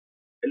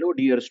Hello,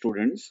 dear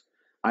students.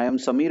 I am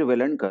Samir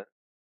Velankar.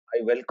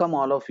 I welcome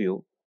all of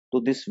you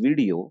to this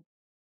video,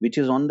 which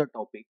is on the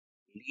topic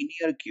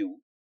linear queue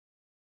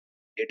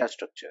data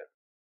structure.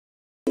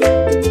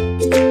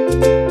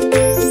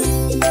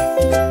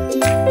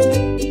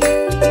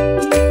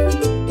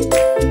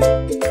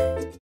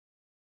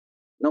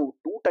 Now,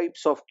 two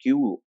types of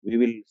queue we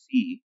will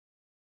see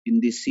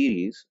in this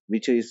series,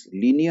 which is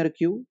linear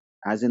queue,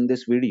 as in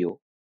this video,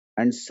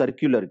 and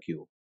circular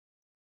queue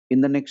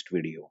in the next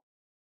video.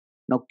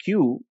 Now,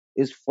 queue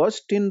is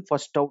first in,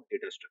 first out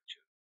data structure.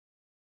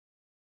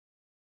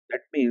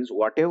 That means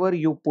whatever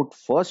you put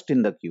first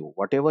in the queue,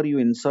 whatever you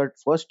insert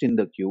first in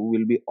the queue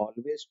will be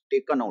always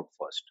taken out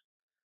first.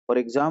 For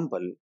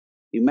example,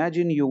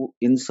 imagine you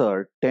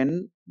insert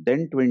 10,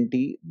 then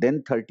 20,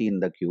 then 30 in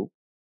the queue,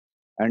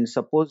 and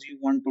suppose you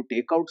want to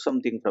take out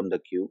something from the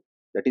queue,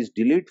 that is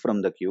delete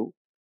from the queue,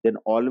 then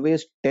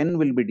always 10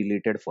 will be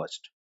deleted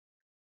first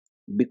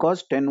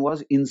because 10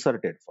 was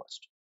inserted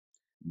first.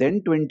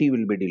 Then 20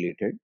 will be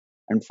deleted,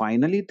 and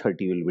finally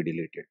 30 will be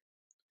deleted.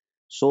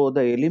 So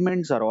the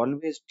elements are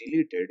always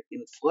deleted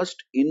in,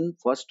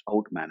 first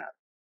out manner.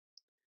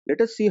 Let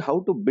us see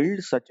how to build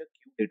such a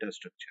queue data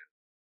structure.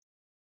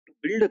 To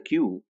build a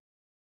queue,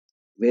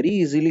 very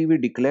easily we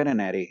declare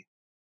an array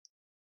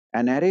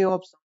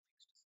of some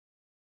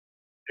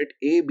let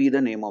A be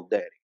the name of the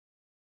array.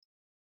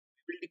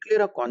 We will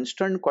declare a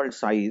constant called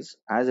size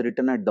as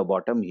written at the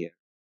bottom here.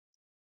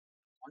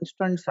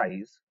 Constant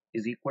size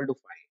is equal to 5.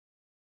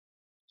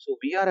 So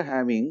we are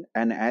having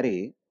an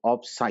array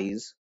of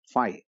size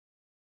 5.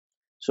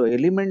 So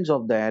elements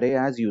of the array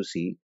as you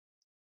see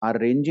are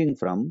ranging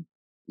from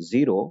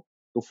 0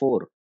 to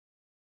 4.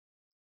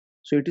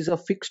 So it is a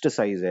fixed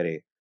size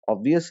array.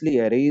 Obviously,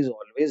 array is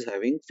always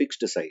having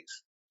fixed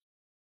size.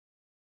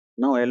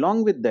 Now,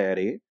 along with the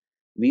array,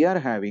 we are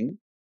having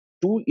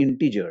two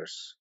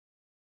integers.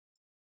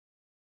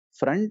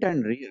 Front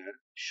and rear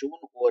shown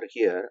over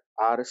here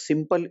are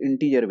simple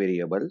integer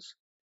variables,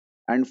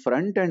 and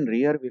front and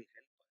rear will help us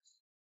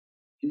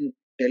in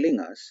telling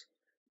us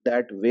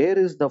that where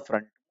is the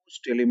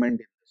frontmost element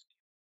in this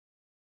queue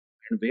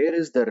and where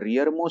is the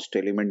rearmost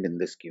element in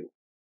this queue.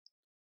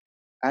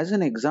 As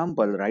an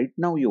example, right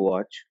now you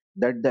watch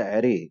that the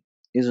array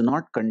is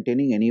not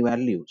containing any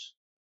values,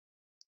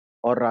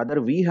 or rather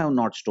we have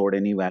not stored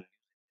any values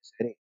in this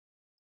array.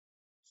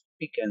 So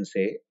we can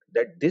say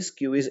that this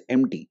queue is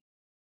empty.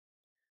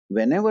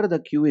 Whenever the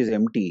queue is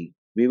empty,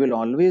 we will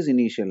always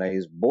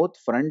initialize both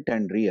front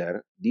and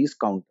rear, these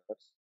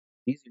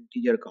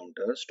integer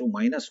counters to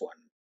 -1.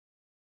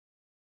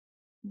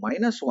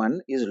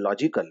 -1 is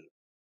logical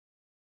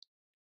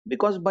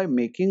because by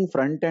making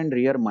front and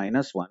rear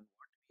 -1,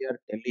 what we are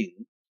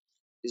telling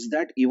is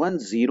that even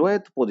the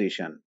 0th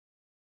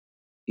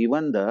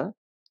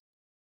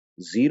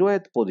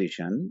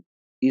position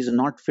is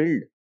not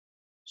filled.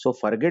 So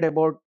forget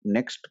about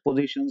next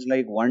positions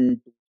like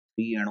 1, 2,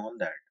 3 and all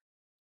that.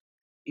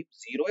 If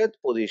 0th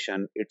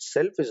position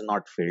itself is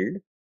not filled,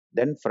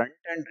 then front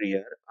and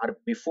rear are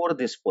before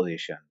this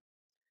position.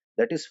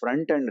 That is,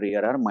 front and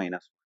rear are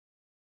 -1.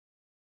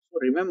 So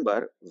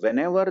remember,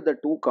 whenever the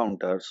two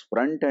counters,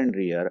 front and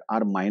rear,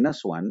 are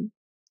 -1,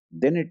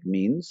 then it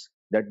means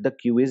that the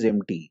queue is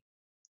empty.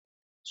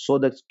 So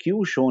the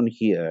queue shown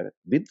here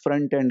with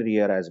front and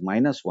rear as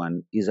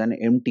 -1 is an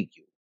empty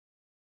queue.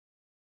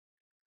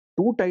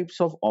 Two types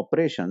of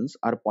operations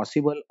are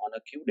possible on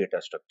a queue data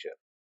structure.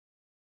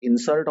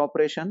 Insert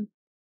operation,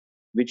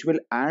 which will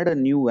add a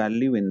new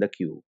value in the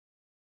queue,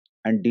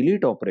 and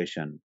delete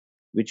operation,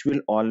 which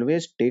will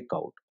always take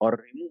out or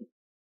remove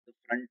the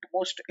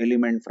frontmost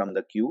element from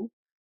the queue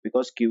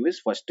because queue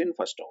is first in,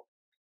 first out.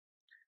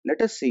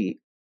 Let us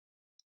see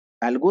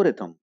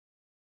algorithm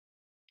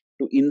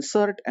to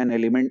insert an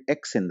element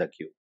x in the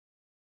queue.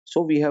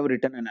 So we have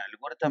written an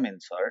algorithm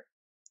insert,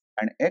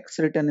 and x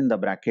written in the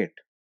bracket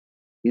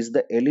is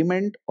the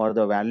element or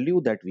the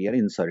value that we are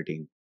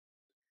inserting.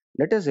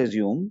 Let us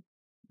assume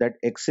that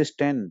x is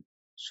 10,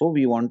 so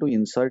we want to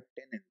insert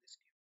 10 in this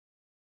queue.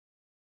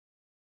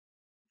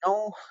 Now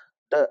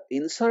the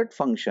insert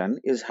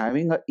function is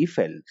having a if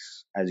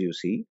else, as you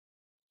see,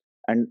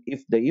 and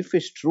if the if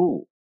is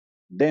true,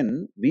 then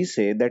we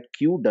say that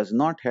queue does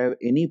not have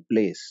any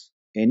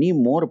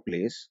more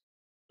place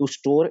to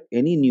store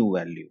any new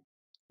value.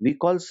 We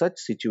call such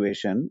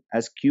situation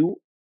as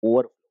queue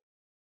overflow.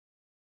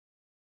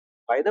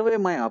 By the way,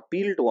 my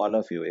appeal to all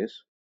of you is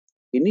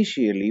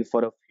initially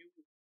for a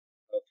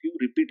few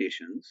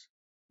repetitions,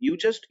 you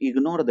just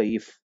ignore the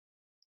if.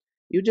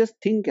 You just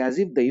think as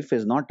if the if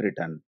is not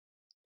written.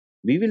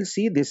 We will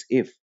see this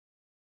if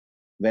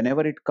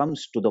whenever it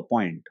comes to the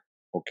point.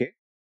 Okay.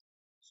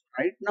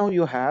 Right now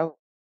you have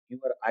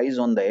your eyes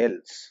on the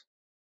else.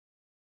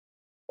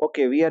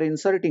 Okay, we are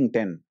inserting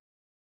 10.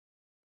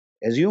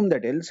 Assume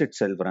that else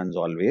itself runs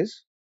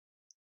always.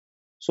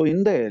 So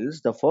in the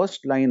else, the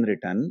first line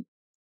written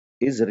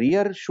is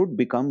rear should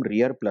become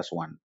rear plus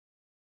 1.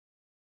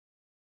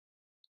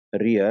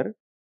 Rear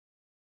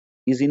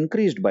is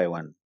increased by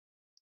 1.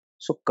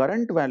 So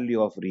current value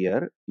of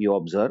rear, you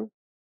observe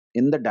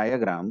in the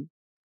diagram,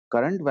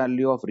 current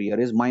value of rear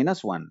is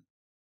minus 1.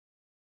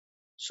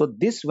 So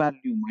this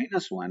value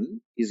minus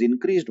 1 is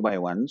increased by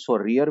 1, so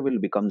rear will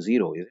become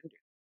 0, isn't it?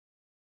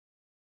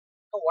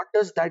 Now what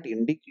does that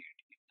indicate?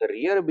 If the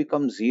rear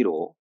becomes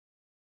 0,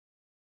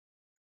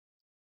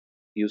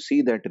 you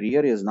see that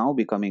rear is now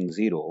becoming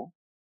 0.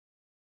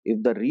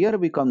 If the rear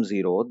becomes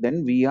 0,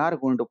 then we are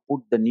going to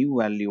put the new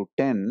value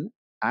 10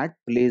 at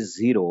place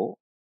 0,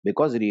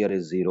 because rear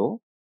is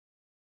 0,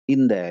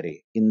 in the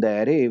array. In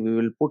the array, we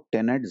will put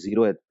 10 at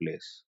 0th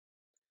place.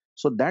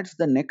 So that's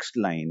the next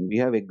line we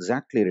have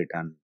exactly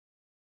written.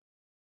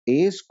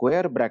 A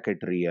square bracket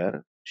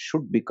rear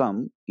should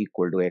become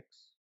equal to x.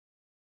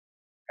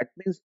 That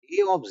means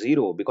A of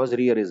 0, because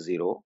rear is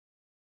 0.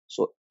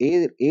 So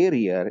A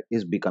rear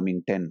is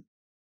becoming 10.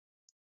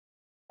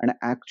 And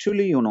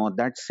actually,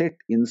 that's it.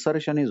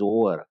 Insertion is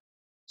over.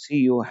 See,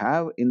 you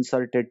have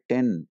inserted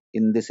 10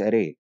 in this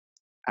array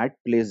at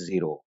place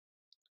 0.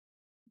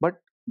 But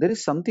there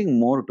is something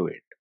more to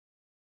it.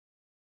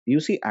 You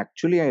see,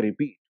 actually, I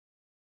repeat,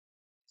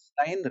 this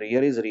line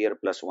rear is rear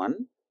plus 1,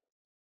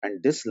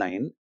 and this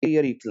line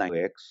rear equal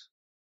to x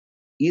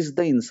is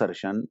the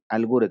insertion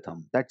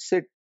algorithm. That's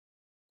it.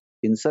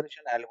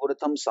 Insertion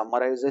algorithm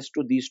summarizes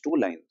to these two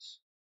lines.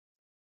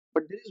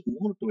 But there is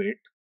more to it.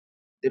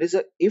 There is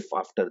a if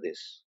after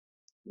this.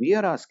 We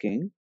are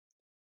asking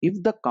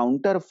if the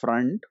counter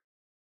front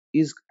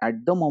is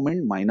at the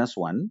moment minus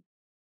 1.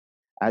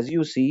 As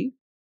you see,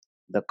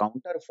 the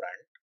counter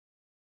front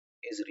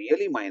is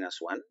really minus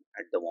 1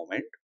 at the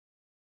moment,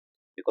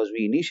 because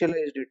we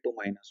initialized it to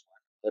minus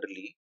 1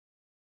 early.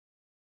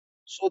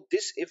 So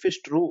this if is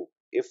true,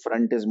 if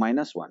front is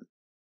minus 1,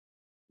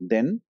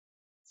 then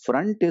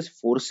front is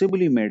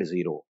forcibly made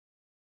 0.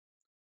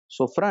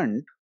 So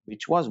front,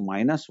 which was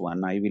minus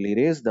 1, I will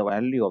erase the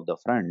value of the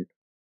front.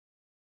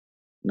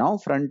 Now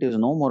front is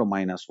no more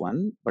minus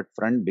 1, but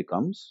front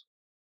becomes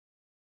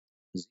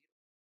 0.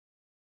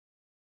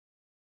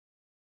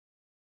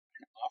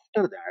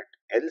 After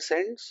that, else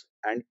ends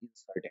and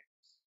insert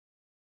ends.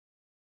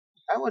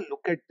 Have a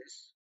look at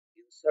this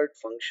insert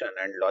function,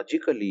 and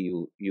logically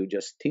you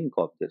just think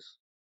of this.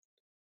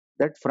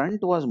 That front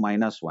was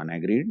minus 1,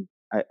 agreed?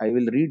 I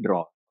will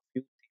redraw a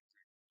few things.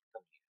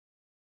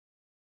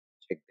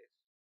 Check this.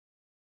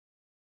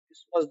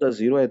 This was the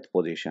 0th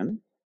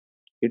position.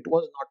 It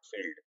was not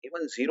filled.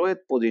 Even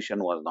 0th position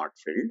was not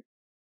filled.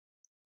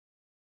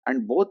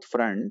 And both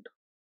front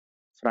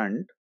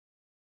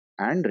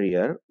and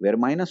rear were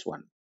minus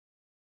 1.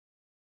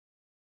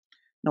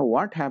 Now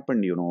what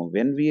happened,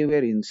 when we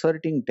were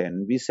inserting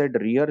 10, we said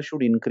rear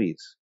should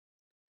increase.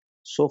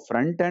 So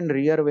front and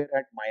rear were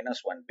at minus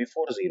 1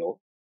 before 0.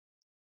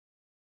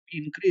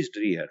 We increased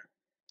rear.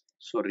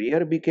 So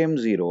rear became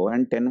 0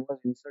 and 10 was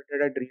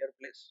inserted at rear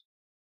place.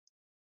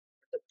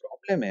 The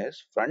problem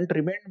is front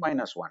remained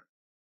minus 1.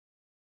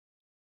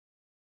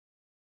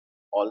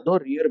 Although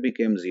rear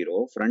became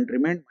 0, front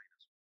remained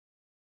minus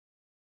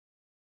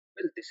 1.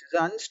 Well, this is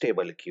an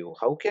unstable queue.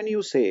 How can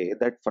you say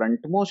that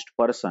frontmost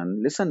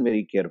person, listen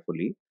very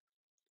carefully,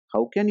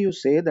 how can you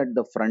say that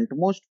the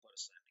frontmost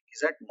person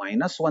is at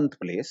minus 1th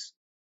place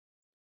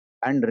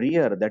and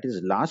rear, that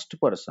is last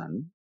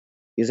person,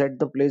 is at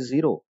the place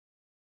 0?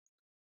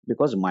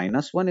 Because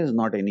minus 1 is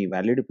not any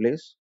valid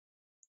place.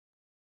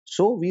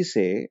 So we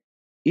say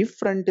if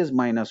front is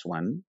minus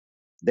 1,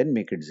 then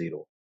make it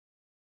 0.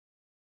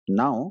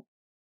 Now,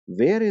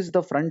 where is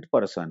the front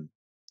person?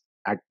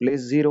 At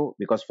place 0,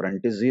 because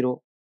front is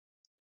 0.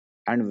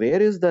 And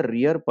where is the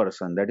rear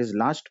person, that is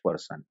last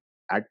person?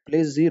 At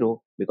place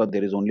 0, because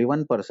there is only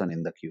one person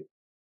in the queue.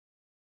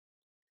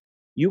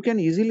 You can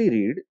easily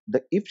read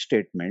the if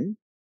statement.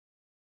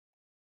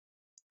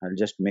 I'll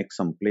just make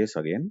some place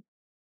again.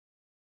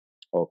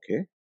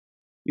 Okay.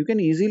 You can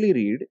easily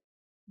read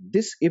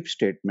this if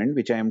statement,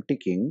 which I am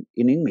ticking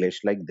in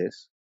English like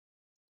this.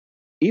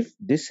 If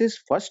this is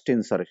first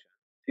insertion,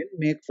 then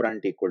make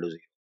front equal to 0.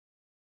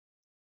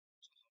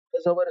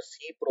 Does our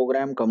C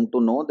program come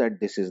to know that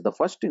this is the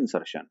first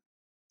insertion?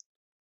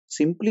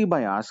 Simply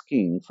by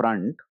asking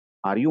front,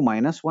 are you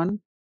minus 1?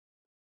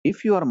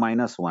 If you are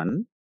minus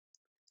 1,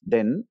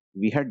 then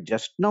we had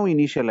just now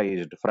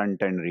initialized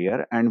front and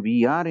rear, and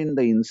we are in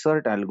the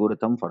insert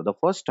algorithm for the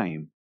first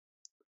time.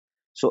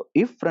 So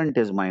if front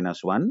is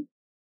minus 1,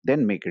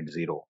 then make it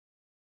 0.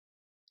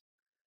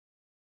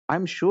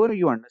 I'm sure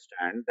you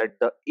understand that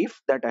the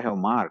if that I have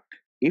marked,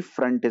 if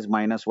front is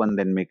minus 1,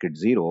 then make it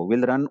 0,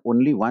 will run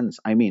only once.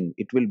 I mean,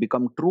 it will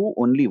become true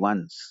only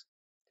once.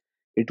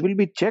 It will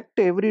be checked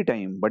every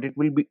time, but it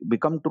will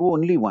become true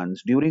only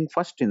once during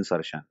first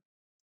insertion.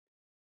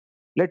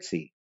 Let's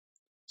see.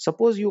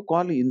 Suppose you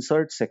call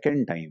insert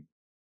second time.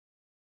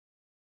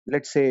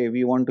 Let's say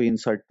we want to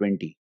insert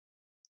 20.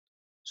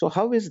 So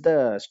how is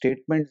the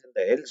statement in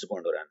the else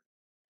going to run?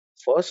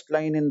 First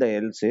line in the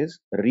else is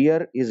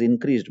rear is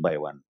increased by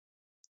 1.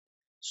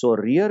 So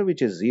rear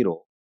which is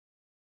 0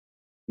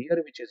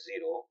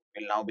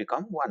 will now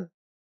become 1.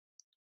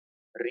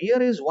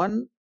 Rear is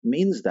 1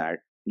 means that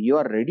you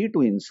are ready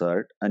to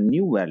insert a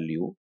new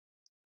value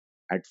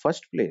at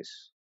first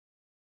place.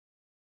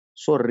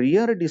 So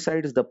rear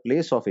decides the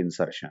place of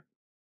insertion.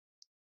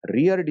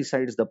 Rear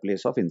decides the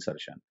place of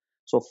insertion.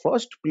 So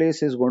first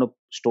place is going to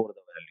store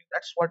the value.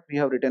 That's what we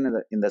have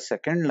written in the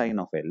second line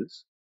of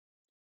else.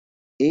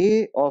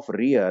 A of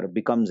rear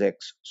becomes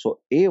X. So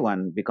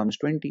A1 becomes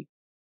 20.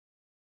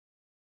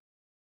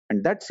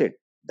 And that's it.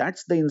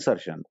 That's the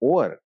insertion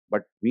over.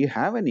 But we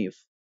have an if,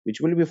 which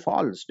will be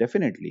false,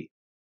 definitely.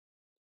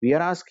 We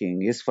are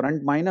asking, is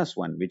front minus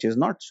 1, which is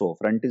not so.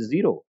 Front is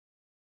 0.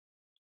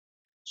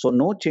 So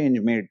no change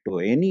made to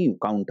any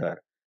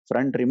counter.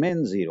 Front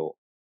remains 0.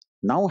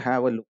 Now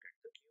have a look at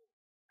the queue.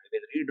 I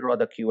will redraw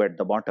the queue at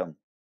the bottom.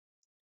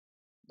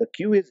 The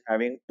queue is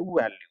having two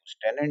values,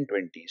 10 and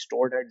 20,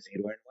 stored at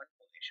 0 and 1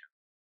 position.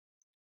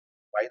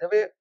 By the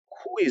way,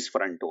 who is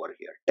front over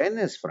here? 10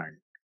 is front.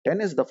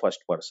 10 is the first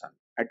person.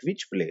 At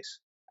which place?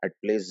 At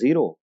place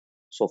 0.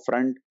 So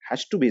front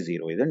has to be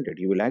 0, isn't it?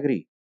 You will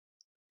agree.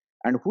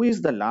 And who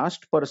is the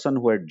last person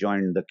who had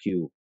joined the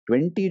queue?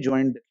 20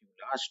 joined the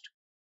queue last.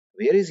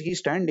 Where is he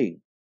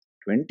standing?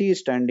 20 is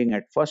standing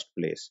at first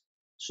place.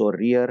 So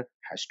rear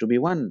has to be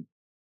 1.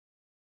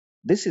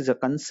 This is a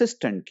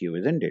consistent queue,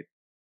 isn't it?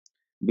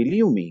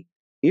 Believe me,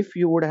 if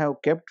you would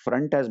have kept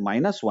front as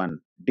minus 1,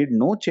 did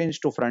no change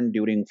to front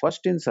during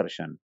first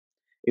insertion,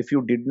 if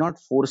you did not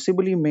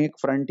forcibly make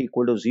front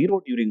equal to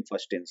 0 during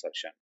first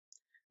insertion,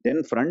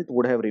 then front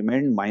would have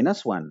remained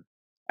minus 1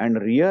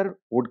 and rear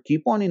would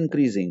keep on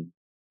increasing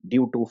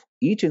due to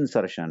each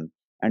insertion,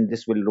 and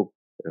this will look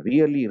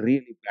really,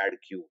 really bad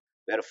queue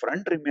where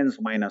front remains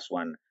minus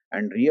 1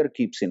 and rear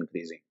keeps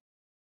increasing.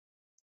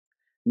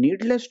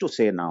 Needless to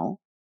say now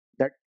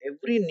that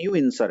every new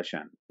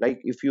insertion, like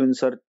if you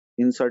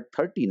insert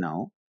 30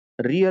 now,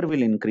 rear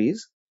will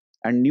increase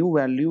and new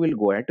value will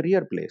go at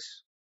rear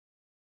place.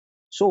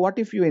 So what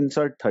if you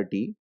insert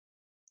 30,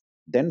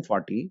 then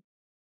 40,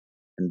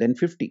 and then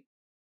 50?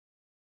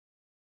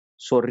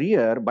 So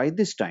rear by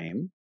this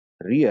time,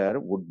 rear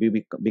would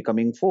be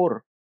becoming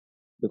 4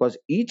 because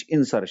each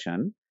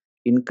insertion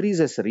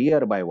increases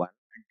rear by 1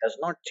 and does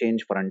not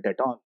change front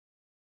at all.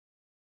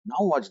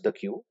 Now watch the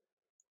queue.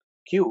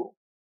 Queue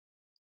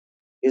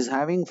is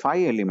having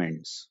 5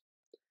 elements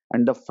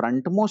and the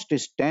frontmost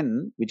is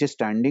 10, which is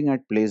standing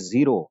at place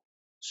 0.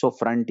 So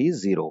front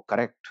is 0,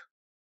 correct.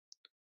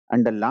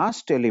 And the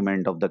last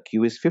element of the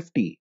queue is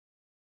 50.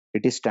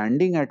 It is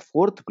standing at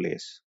 4th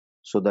place.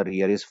 So the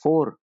rear is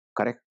 4,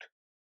 correct.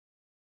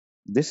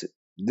 This,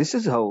 this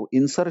is how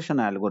insertion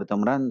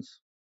algorithm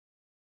runs.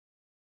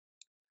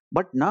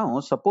 But now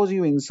suppose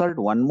you insert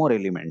one more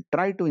element.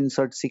 Try to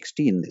insert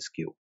 60 in this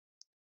queue.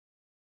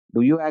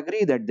 Do you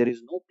agree that there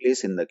is no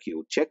place in the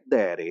queue? Check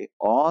the array.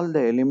 All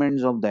the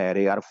elements of the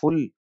array are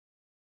full.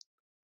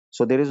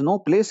 So there is no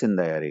place in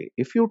the array.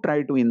 If you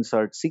try to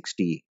insert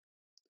 60,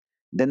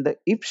 then the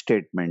if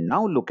statement,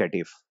 now look at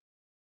if.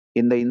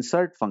 In the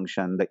insert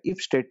function, the if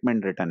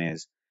statement written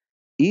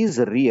is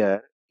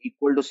rear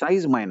equal to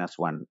size minus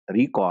 1.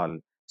 Recall,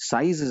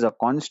 size is a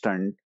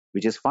constant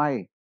which is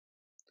 5.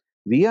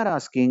 We are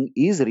asking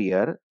is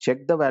rear,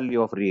 check the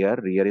value of rear,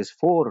 rear is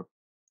 4.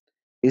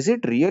 Is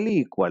it really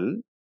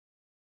equal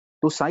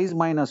to size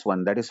minus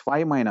 1, that is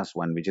 5 minus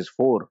 1, which is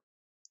 4?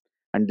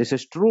 And this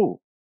is true.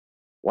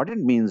 What it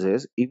means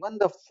is even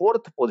the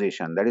fourth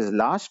position, that is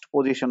last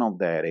position of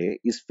the array,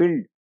 is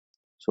filled.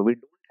 So we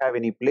don't have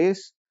any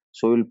place.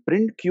 So we will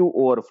print queue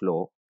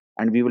overflow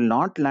and we will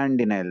not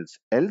land in else.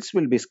 Else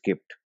will be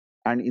skipped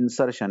and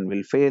insertion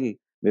will fail.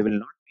 We will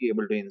not be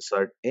able to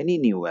insert any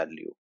new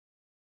value.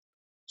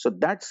 So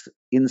that's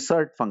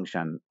insert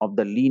function of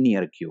the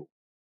linear queue.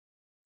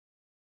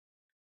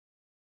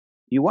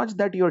 You watch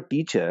that your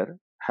teacher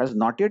has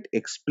not yet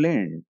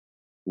explained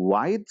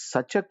why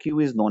such a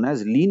queue is known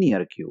as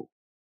linear queue.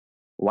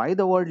 Why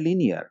the word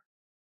linear?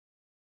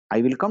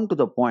 I will come to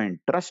the point,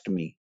 trust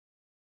me,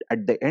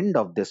 at the end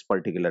of this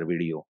particular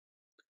video.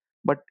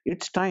 But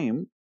it's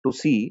time to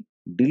see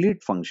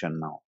delete function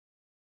now.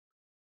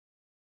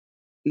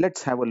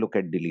 Let's have a look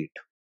at delete.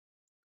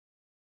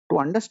 To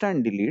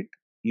understand delete,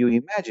 you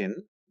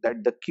imagine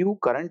that the queue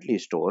currently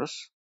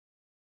stores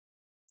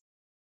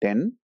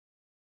 10,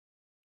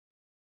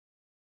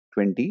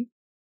 20,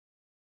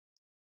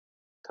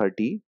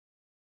 30,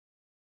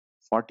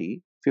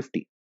 40,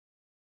 50.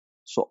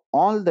 So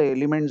all the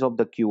elements of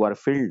the queue are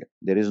filled.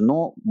 There is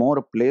no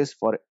more place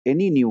for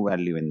any new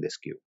value in this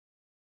queue.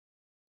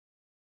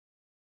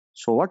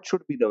 So what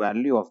should be the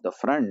value of the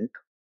front?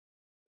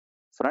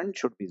 Front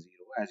should be 0,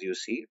 as you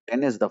see.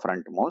 10 is the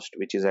frontmost,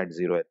 which is at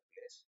 0th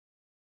place.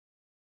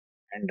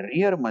 And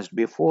rear must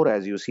be 4,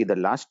 as you see the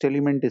last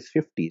element is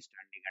 50,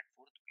 standing at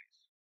 4th place.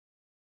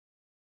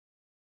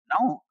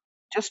 Now,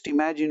 just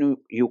imagine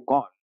you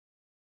call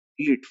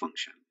delete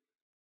function.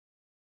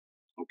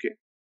 Okay.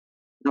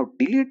 Now,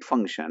 delete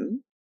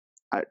function,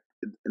 uh,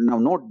 now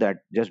note that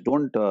just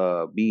don't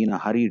be in a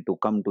hurry to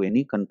come to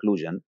any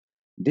conclusion.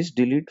 This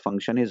delete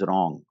function is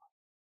wrong.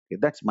 Okay,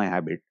 that's my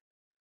habit.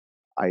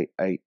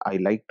 I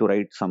like to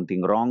write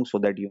something wrong so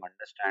that you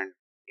understand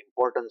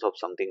importance of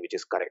something which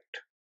is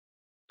correct.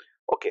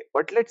 Okay,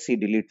 but let's see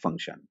delete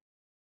function.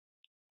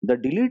 The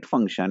delete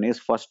function is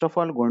first of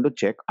all going to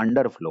check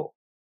underflow.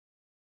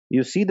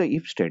 You see the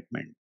if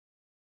statement.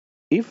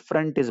 If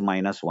front is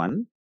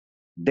 -1,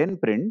 then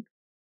print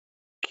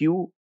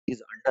Q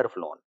is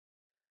underflown.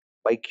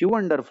 By Q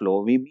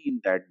underflow, we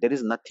mean that there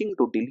is nothing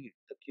to delete.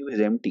 The queue is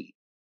empty.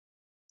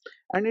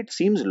 And it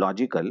seems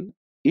logical.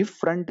 If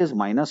front is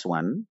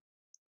 -1,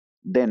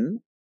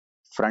 then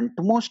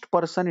frontmost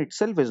person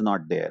itself is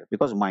not there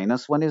because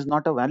 -1 is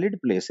not a valid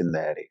place in the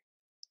array.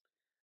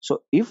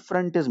 So if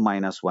front is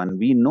 -1,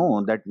 we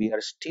know that we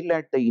are still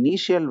at the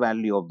initial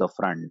value of the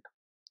front,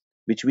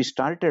 which we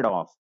started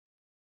off.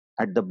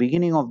 At the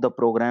beginning of the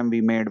program,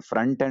 we made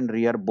front and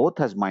rear both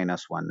as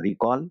 -1,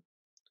 recall?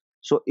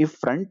 So if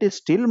front is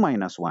still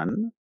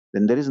 -1,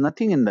 then there is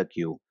nothing in the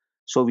queue.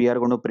 So we are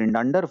going to print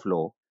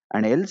underflow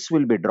and else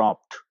will be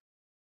dropped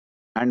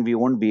and we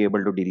won't be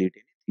able to delete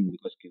anything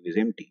because queue is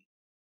empty.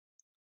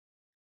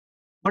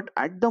 But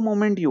at the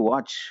moment you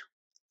watch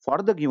for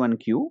the given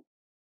queue,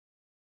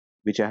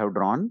 which I have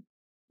drawn,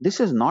 this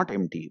is not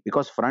empty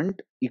because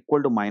front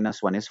equal to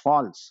 -1 is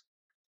false.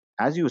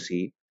 As you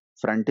see,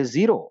 front is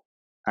 0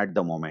 at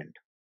the moment.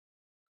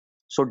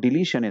 So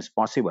deletion is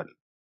possible.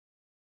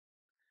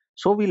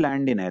 So we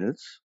land in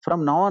else.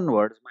 From now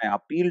onwards, my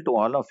appeal to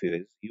all of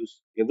you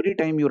is every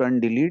time you run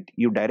delete,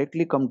 you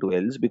directly come to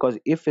else because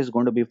if is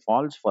going to be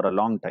false for a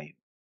long time.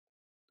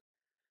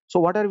 So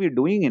what are we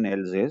doing in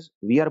else is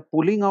we are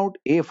pulling out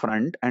a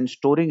front and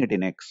storing it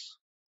in x.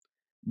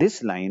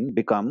 This line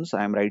becomes,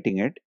 I am writing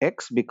it,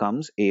 x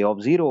becomes a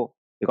of 0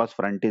 because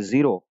front is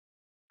 0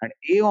 and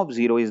a of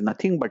 0 is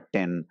nothing but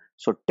 10.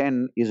 So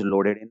 10 is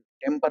loaded in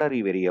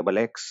temporary variable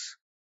x.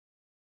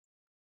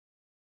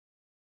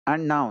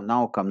 And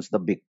now comes the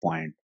big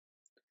point.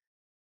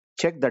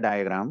 Check the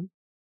diagram.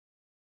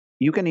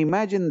 You can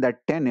imagine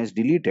that 10 is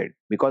deleted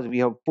because we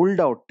have pulled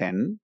out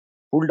 10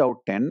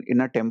 in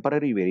a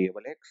temporary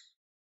variable x.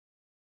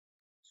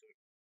 So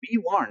we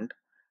want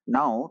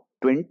now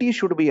 20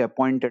 should be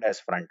appointed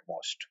as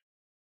frontmost.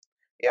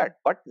 Yeah,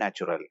 but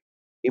natural.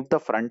 If the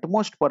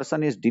frontmost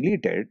person is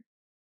deleted,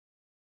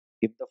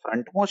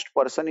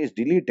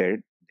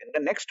 then the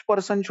next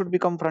person should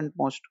become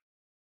frontmost.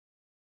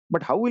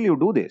 But how will you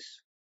do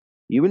this?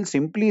 You will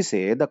simply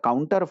say the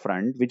counter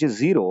front, which is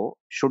 0,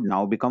 should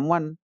now become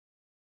 1.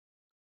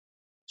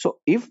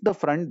 So if the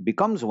front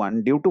becomes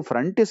 1 due to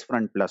front is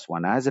front plus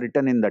 1 as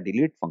written in the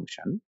delete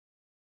function,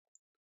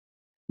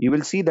 you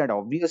will see that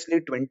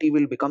obviously 20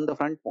 will become the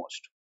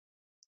frontmost.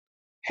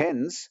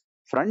 Hence,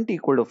 front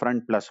equal to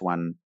front plus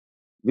 1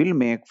 will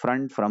make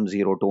front from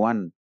 0 to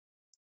 1.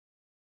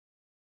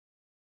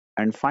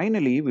 And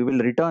finally, we will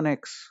return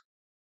x.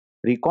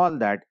 Recall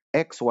that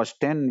x was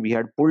 10, we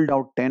had pulled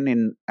out 10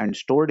 in and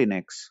stored in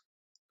x.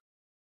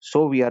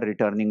 So we are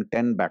returning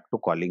 10 back to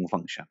calling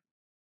function.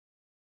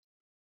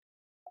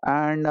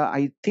 And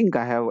I think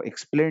I have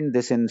explained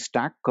this in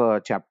stack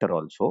chapter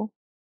also,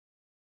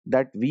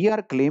 that we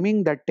are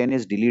claiming that 10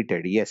 is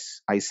deleted.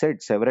 Yes, I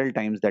said several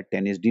times that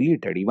 10 is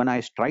deleted. Even I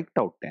striked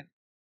out 10.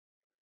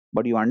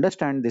 But you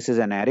understand this is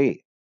an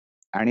array.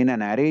 And in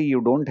an array,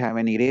 you don't have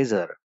an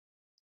eraser.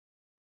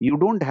 You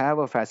don't have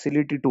a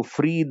facility to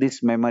free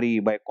this memory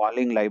by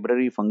calling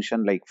library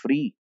function like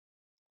free.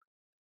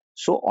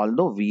 So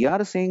although we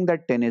are saying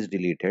that 10 is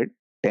deleted,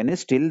 10 is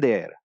still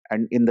there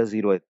and in the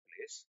 0th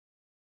place.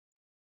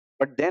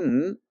 But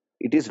then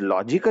it is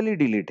logically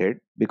deleted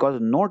because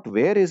note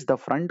where is the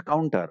front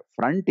counter.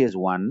 Front is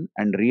 1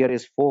 and rear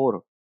is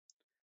 4.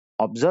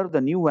 Observe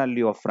the new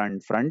value of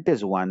front. Front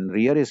is 1,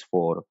 rear is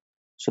 4.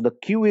 So the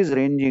queue is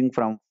ranging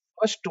from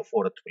first to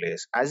fourth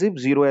place as if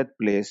 0th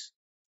place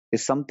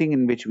is something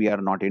in which we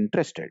are not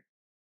interested.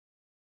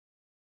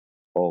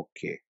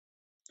 Okay.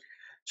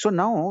 So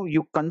now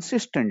you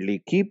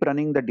consistently keep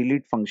running the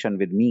delete function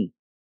with me.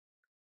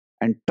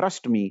 And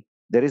trust me,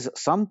 there is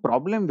some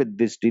problem with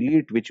this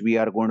delete which we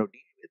are going to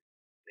deal with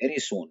very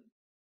soon.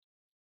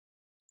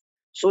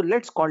 So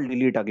let's call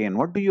delete again.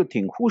 What do you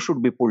think? Who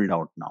should be pulled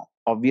out now?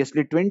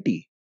 Obviously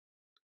 20.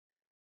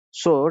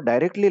 So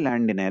directly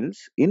land in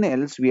else. In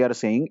else we are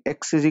saying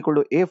x is equal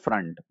to a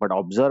front. But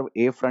observe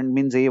a front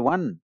means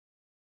a1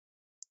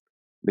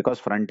 because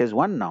front is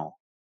 1 now.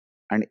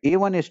 And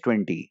a1 is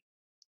 20.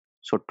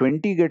 So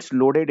 20 gets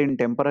loaded in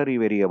temporary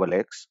variable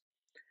x.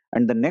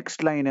 And the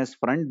next line is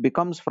front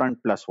becomes front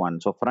plus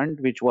 1. So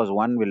front which was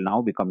 1 will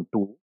now become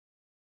 2.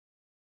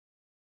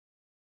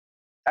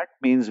 That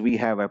means we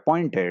have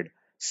appointed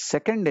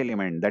second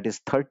element, that is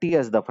 30,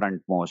 as the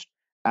frontmost,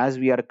 as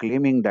we are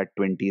claiming that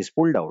 20 is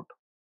pulled out.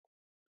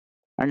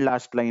 And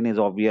last line is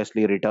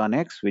obviously return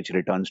x, which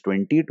returns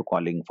 20 to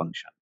calling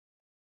function.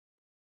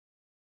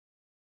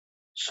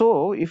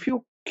 So if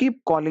you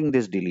keep calling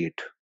this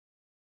delete,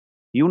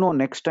 you know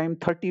next time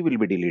 30 will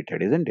be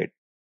deleted, isn't it?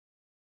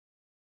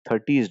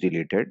 30 is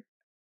deleted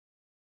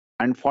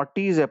and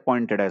 40 is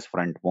appointed as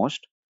frontmost.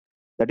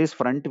 That is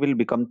front will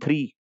become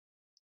 3.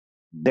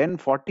 Then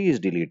 40 is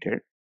deleted,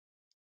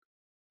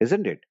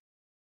 isn't it?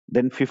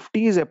 Then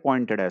 50 is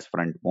appointed as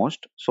frontmost.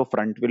 So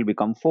front will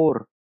become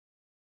 4.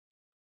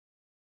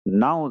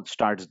 Now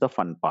starts the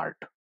fun part.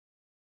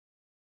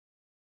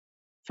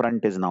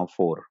 front is now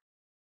 4.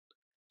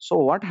 So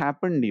what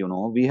happened,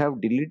 we have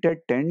deleted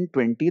 10,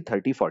 20,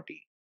 30,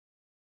 40.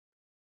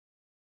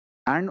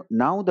 And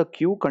now the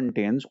queue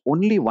contains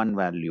only one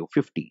value,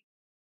 50.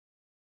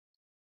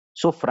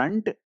 So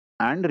front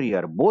and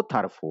rear both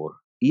are 4.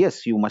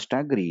 Yes, you must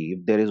agree,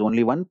 if there is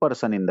only one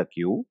person in the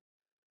queue,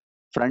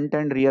 front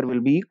and rear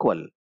will be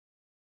equal,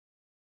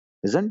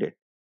 isn't it?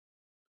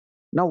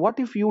 Now what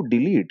if you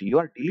delete? You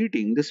are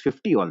deleting this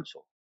 50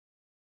 also.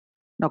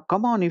 Now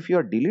come on, if you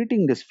are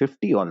deleting this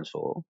 50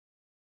 also,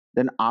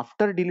 then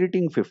after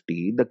deleting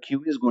 50, the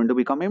queue is going to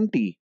become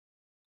empty.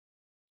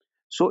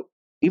 So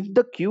if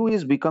the queue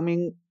is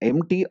becoming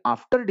empty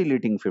after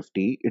deleting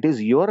 50, it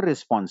is your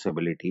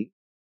responsibility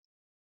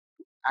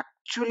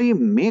actually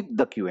make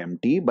the queue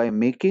empty by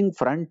making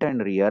front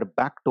and rear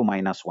back to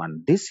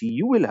 -1. This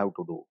you will have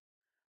to do.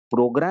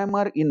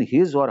 Programmer in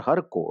his or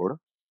her code,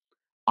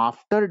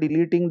 after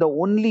deleting the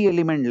only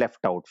element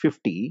left out,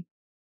 50,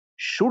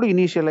 should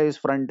initialize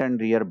front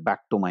and rear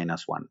back to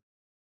 -1.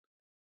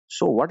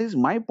 So what is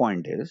my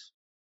point is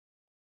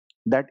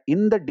that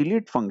in the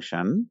delete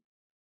function,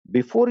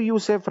 before you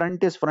say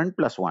front is front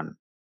plus 1,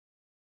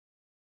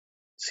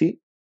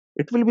 see,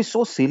 it will be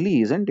so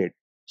silly, isn't it?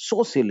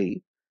 So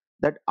silly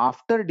that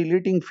after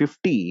deleting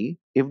 50,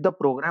 if the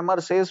programmer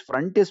says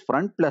front is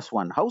front plus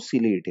 1, how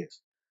silly it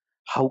is.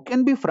 How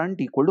can be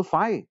front equal to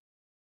 5?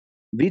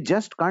 We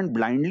just can't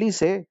blindly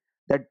say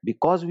that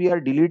because we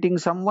are deleting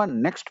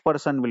someone, next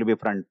person will be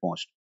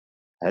frontmost.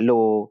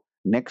 Hello,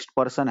 next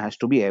person has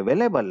to be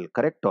available,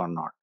 correct or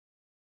not?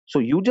 So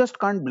you just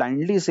can't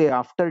blindly say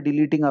after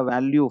deleting a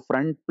value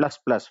front plus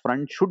plus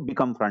front should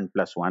become front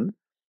plus 1.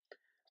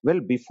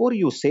 Well, before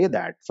you say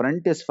that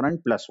front is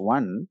front plus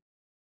 1,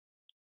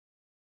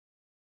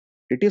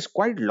 it is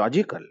quite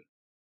logical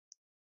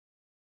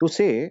to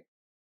say,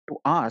 to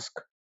ask,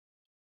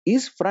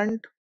 is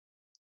front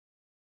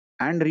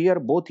and rear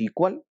both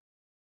equal?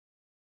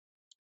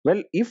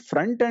 Well, if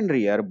front and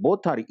rear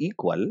both are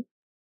equal,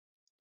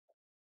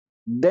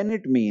 then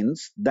it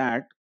means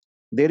that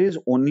there is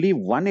only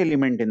one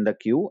element in the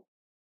queue,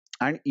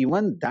 and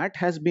even that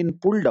has been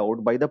pulled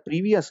out by the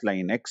previous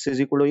line, x is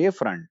equal to a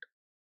front.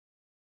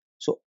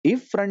 So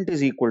if front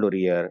is equal to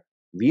rear,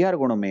 we are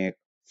going to make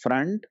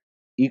front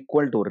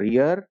equal to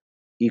rear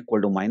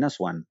equal to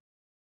 -1.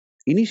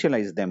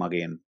 Initialize them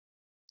again.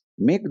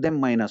 Make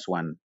them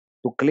 -1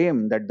 to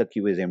claim that the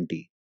queue is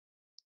empty,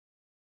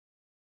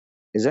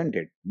 isn't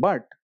it?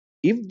 But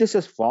if this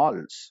is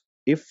false,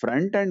 if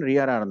front and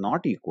rear are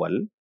not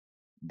equal,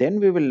 then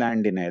we will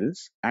land in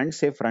else and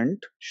say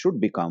front should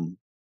become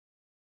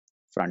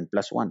front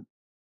plus 1.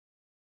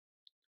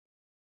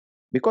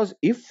 Because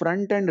if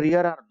front and rear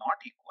are not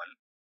equal,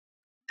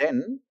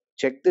 then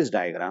check this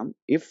diagram.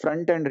 If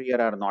front and rear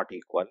are not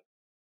equal,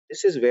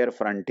 this is where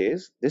front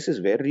is, this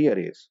is where rear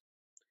is.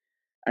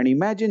 And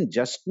imagine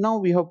just now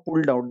we have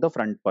pulled out the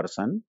front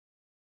person,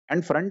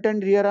 and front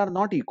and rear are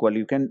not equal.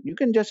 You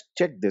can just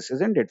check this,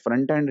 isn't it?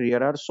 Front and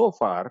rear are so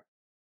far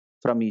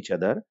from each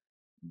other.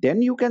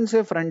 Then you can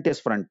say front is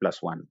front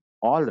plus 1.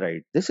 All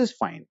right, this is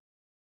fine,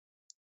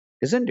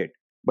 isn't it?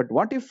 But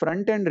what if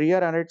front and rear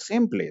are at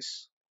same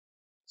place?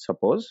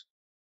 Suppose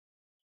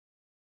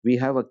we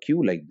have a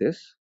queue like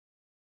this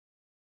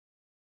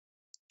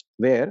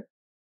where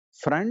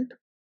front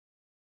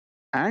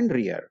and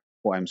rear,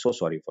 oh, I'm so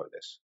sorry for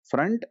this,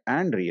 front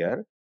and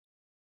rear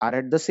are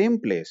at the same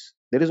place.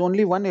 There is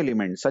only one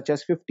element, such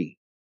as 50,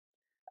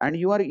 and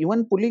you are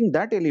even pulling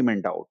that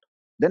element out.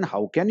 Then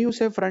how can you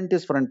say front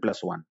is front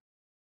plus 1?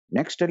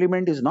 Next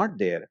element is not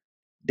there.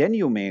 Then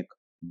you make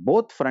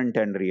both front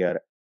and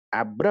rear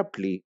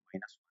abruptly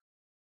 -1.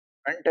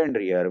 Front and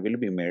rear will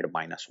be made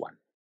 -1,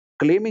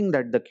 claiming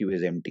that the queue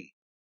is empty.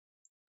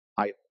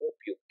 I hope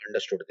you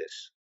understood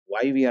this.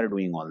 Why we are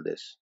doing all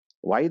this?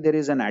 Why there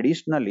is an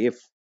additional if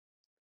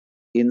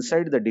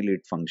inside the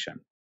delete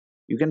function?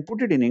 You can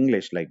put it in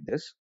English like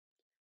this,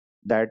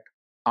 that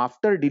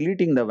after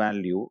deleting the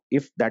value,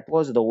 if that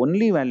was the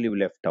only value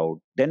left out,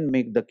 then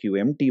make the queue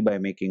empty by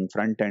making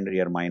front and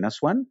rear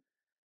 -1.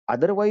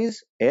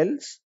 Otherwise,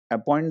 else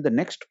appoint the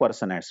next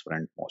person as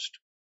frontmost.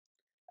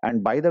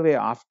 And by the way,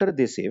 after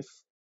this if,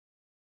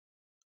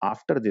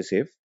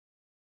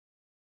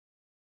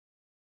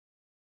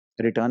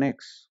 return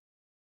x,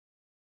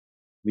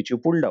 which you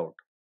pulled out,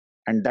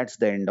 and that's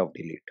the end of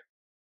delete.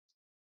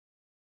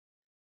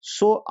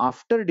 So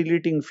after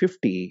deleting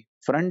 50,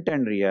 front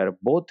and rear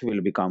both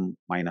will become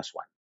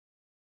 -1.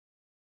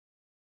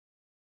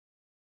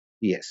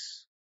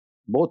 Yes,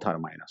 both are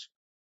 -1.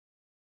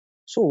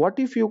 So what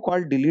if you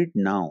call delete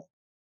now?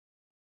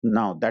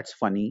 Now that's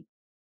funny.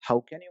 How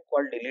can you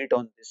call delete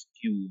on this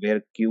queue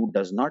where queue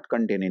does not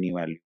contain any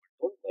value?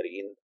 Don't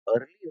worry,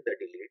 early in the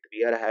delete,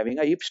 we are having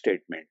a if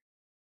statement.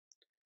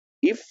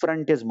 If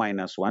front is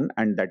 -1,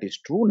 and that is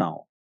true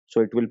now,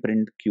 so it will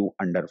print queue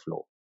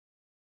underflow.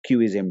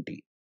 Queue is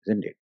empty,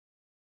 isn't it?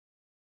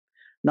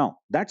 Now,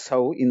 that's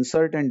how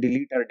insert and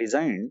delete are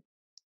designed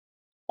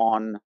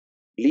on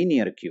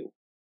linear queue.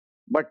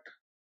 But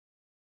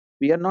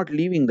we are not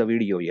leaving the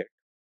video yet.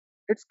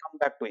 Let's come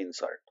back to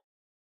insert.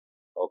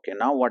 Okay,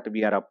 now what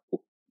we are up to?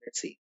 Let's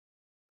see.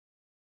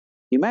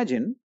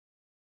 Imagine,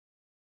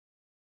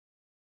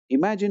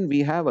 imagine we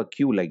have a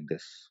queue like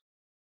this.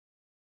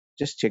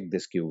 Just check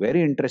this queue.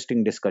 Very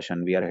interesting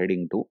discussion we are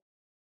heading to.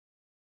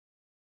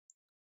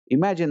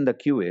 Imagine the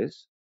queue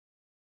is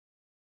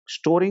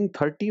storing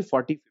 30,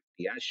 40,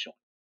 50 as shown.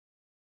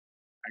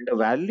 And the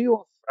value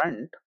of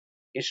front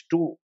is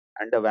 2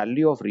 and the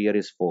value of rear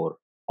is 4.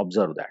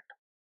 Observe that.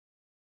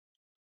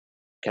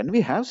 Can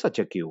we have such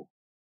a queue?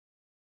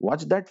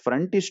 Watch that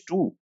front is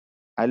 2.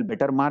 I'll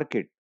better mark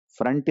it.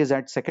 Front is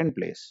at second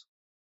place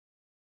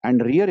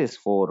and rear is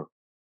 4.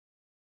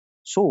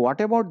 So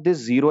what about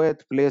this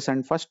 0th place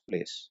and first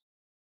place?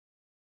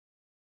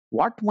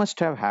 What must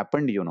have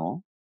happened?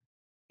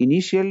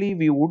 Initially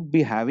we would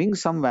be having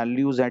some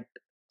values at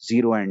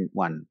 0 and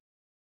 1,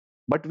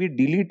 but we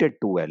deleted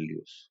two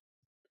values.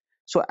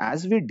 So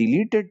as we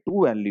deleted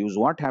two values,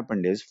 what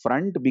happened is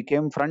front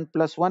became front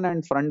plus 1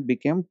 and front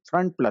became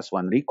front plus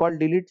 1. Recall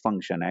delete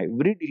function.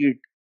 Every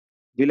delete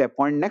will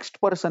appoint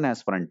next person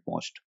as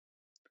frontmost.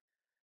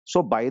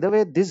 So by the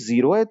way, this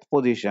 0th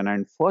position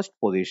and first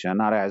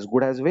position are as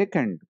good as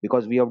vacant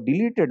because we have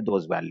deleted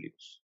those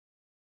values,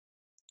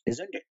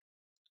 isn't it?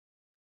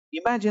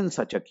 Imagine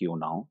such a queue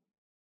now,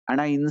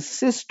 and I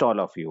insist all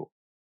of you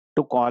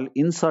to call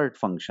insert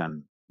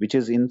function, which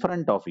is in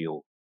front of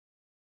you.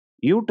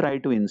 You try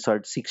to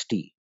insert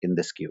 60 in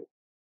this queue,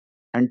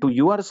 and to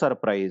your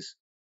surprise,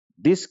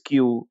 this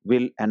queue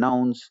will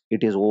announce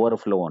it is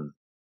overflown.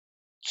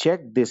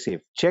 Check this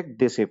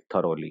if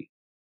thoroughly.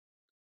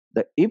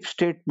 The if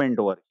statement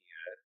over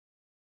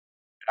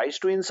here tries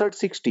to insert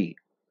 60,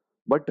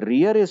 but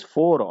rear is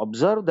 4.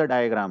 Observe the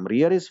diagram.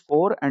 Rear is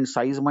 4 and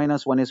size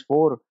minus 1 is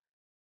 4.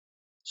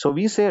 So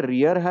we say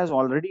rear has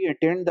already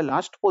attained the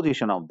last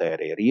position of the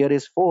array. Rear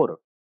is 4.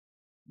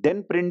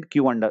 Then print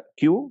q under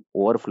q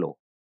overflow.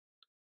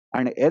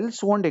 And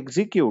else won't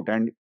execute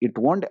and it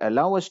won't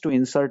allow us to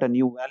insert a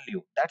new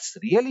value. That's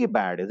really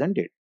bad, isn't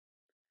it?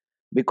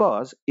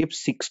 Because if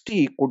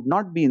 60 could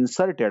not be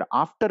inserted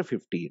after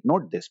 50,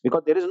 note this,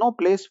 because there is no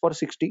place for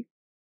 60.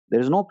 There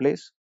is no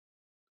place.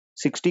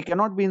 60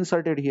 cannot be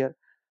inserted here.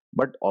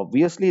 But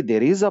obviously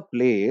there is a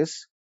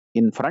place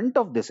in front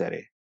of this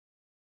array.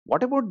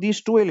 What about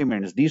these two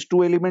elements? These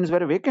two elements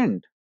were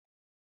vacant.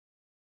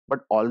 But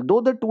although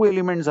the two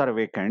elements are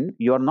vacant,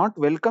 you are not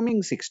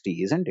welcoming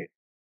 60, isn't it?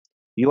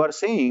 You are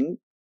saying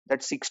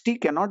that 60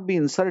 cannot be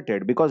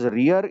inserted because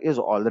rear is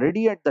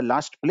already at the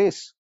last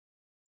place.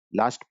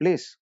 Last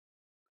place,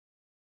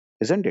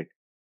 isn't it?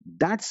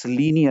 That's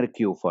linear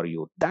queue for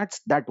you.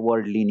 That's that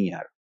word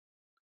linear.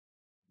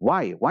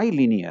 Why? Why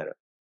linear?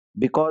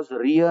 Because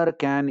rear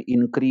can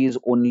increase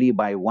only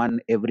by 1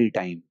 every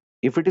time.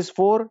 If it is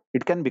 4,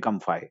 it can become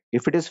 5.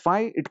 If it is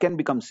 5, it can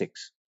become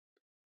 6.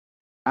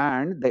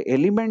 And the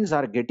elements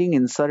are getting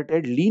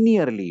inserted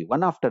linearly,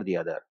 one after the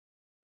other.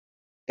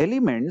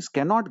 Elements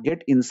cannot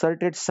get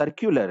inserted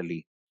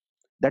circularly.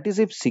 That is,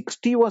 if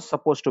 60 was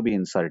supposed to be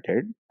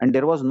inserted and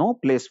there was no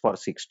place for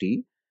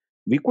 60,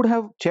 we could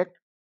have checked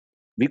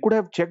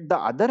the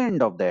other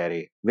end of the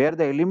array where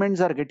the elements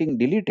are getting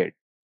deleted.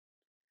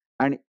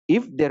 And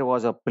if there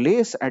was a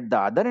place at the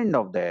other end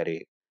of the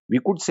array, we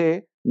could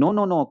say, no,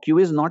 no, no, queue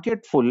is not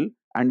yet full,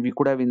 and we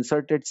could have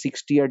inserted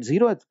 60 at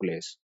 0th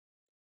place.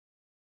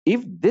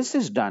 If this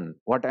is done,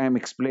 what I am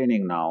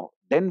explaining now,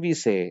 then we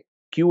say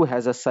queue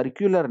has a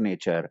circular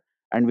nature,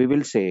 and we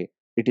will say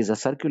it is a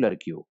circular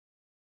queue.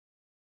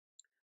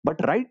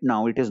 But right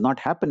now it is not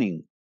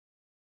happening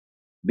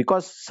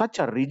because such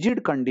a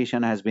rigid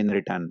condition has been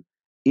written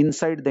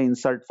inside the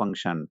insert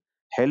function.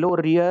 Hello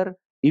rear,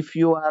 if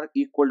you are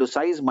equal to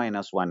size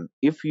minus 1,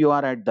 if you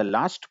are at the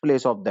last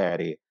place of the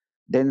array,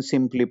 then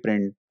simply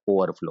print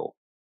overflow,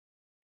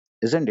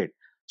 isn't it?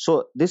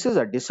 So this is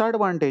a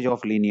disadvantage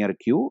of linear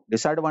queue.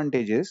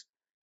 Disadvantage is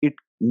it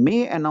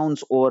may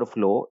announce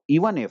overflow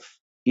even if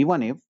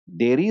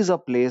there is a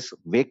place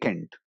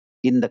vacant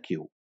in the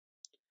queue.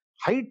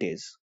 Height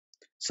is,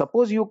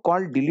 suppose you call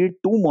delete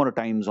two more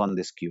times on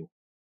this queue.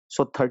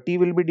 So 30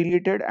 will be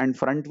deleted and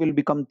front will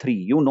become 3.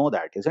 You know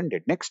that, isn't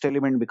it? Next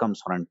element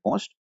becomes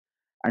frontmost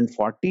and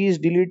 40 is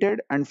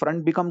deleted and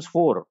front becomes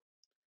 4.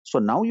 So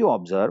now you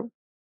observe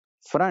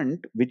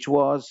front, which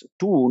was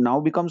 2,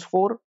 now becomes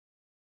 4.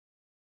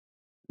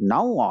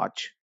 Now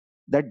watch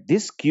that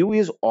this queue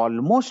is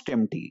almost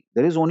empty.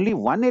 There is only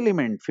one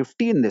element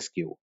 50 in this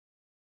queue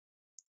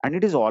and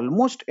it is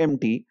almost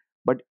empty.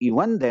 But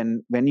even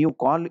then, when you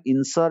call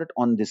insert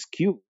on this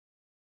queue,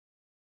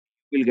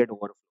 you will get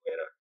overflow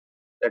error.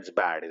 That's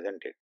bad,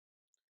 isn't it?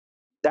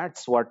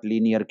 That's what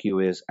linear queue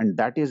is, and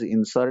that is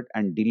insert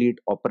and delete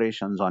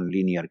operations on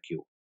linear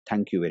queue.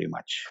 Thank you very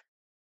much.